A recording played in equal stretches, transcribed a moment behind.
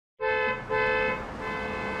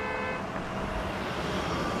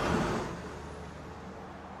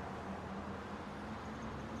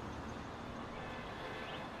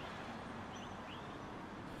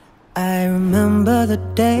I remember the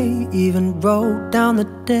day, even wrote down the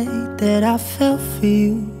day that I fell for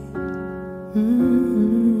you.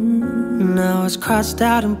 Now it's crossed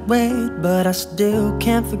out in red, but I still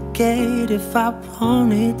can't forget if I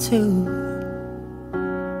wanted to.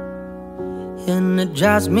 And it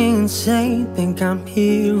drives me insane, think I'm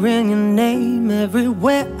hearing your name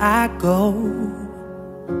everywhere I go.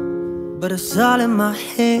 But it's all in my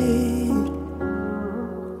head,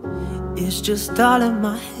 it's just all in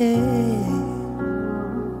my head.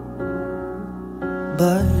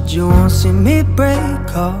 But you won't see me break,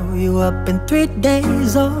 call you up in 3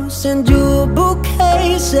 days, or send you a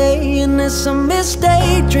bouquet saying it's a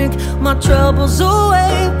mistake. Drink my troubles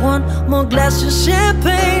away, one more glass of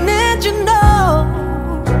champagne. And you know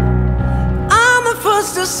I'm the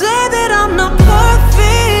first to say that I'm not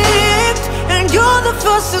perfect, and you're the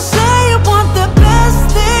first to say you want the best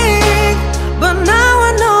thing. But now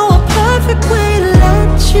I know a perfect way to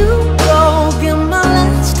let you go. Give my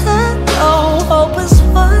last hello, hope it's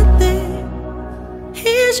worth it.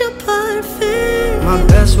 Here's your perfect. My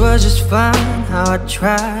best was just fine, how I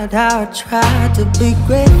tried to be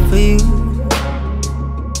great for you.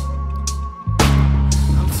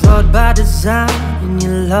 I'm flawed by design, and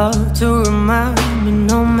you love to remind me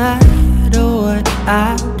no matter what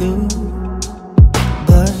I do.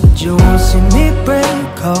 But you won't see me break,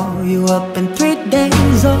 call you up in 3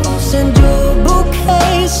 days, or send you a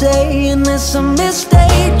bouquet saying it's a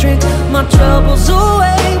mistake. Drink my troubles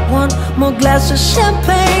away, one more glass of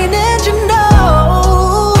champagne.